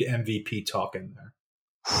Embiid MVP talk in there.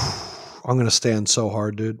 I'm going to stand so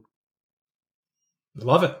hard, dude.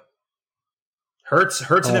 Love it. Hurts and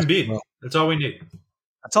Embiid. Bro. That's all we need.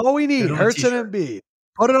 That's all we need. Hurts and Embiid.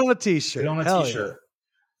 Put it on a t-shirt. Put it on a t-shirt.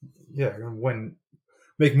 Yeah,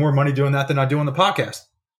 make more money doing that than I do on the podcast.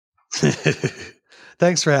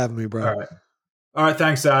 Thanks for having me, bro. All right.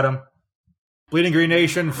 Thanks, Adam. Bleeding Green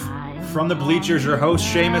Nation, from the bleachers, your host,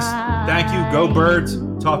 Seamus. Thank you. Go Birds.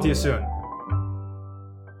 Talk to you soon.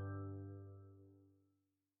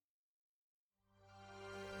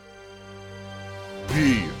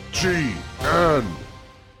 BGN.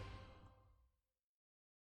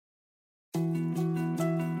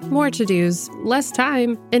 More to-dos, less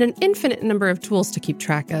time, and an infinite number of tools to keep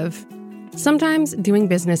track of. Sometimes doing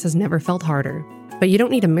business has never felt harder, but you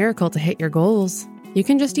don't need a miracle to hit your goals. You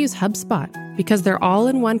can just use HubSpot, because their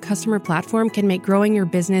all-in-one customer platform can make growing your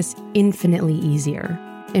business infinitely easier.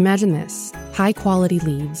 Imagine this: high-quality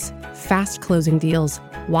leads, fast closing deals,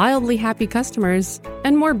 wildly happy customers,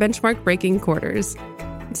 and more benchmark-breaking quarters.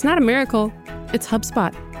 It's not a miracle, it's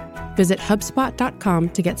HubSpot. Visit HubSpot.com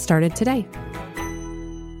to get started today.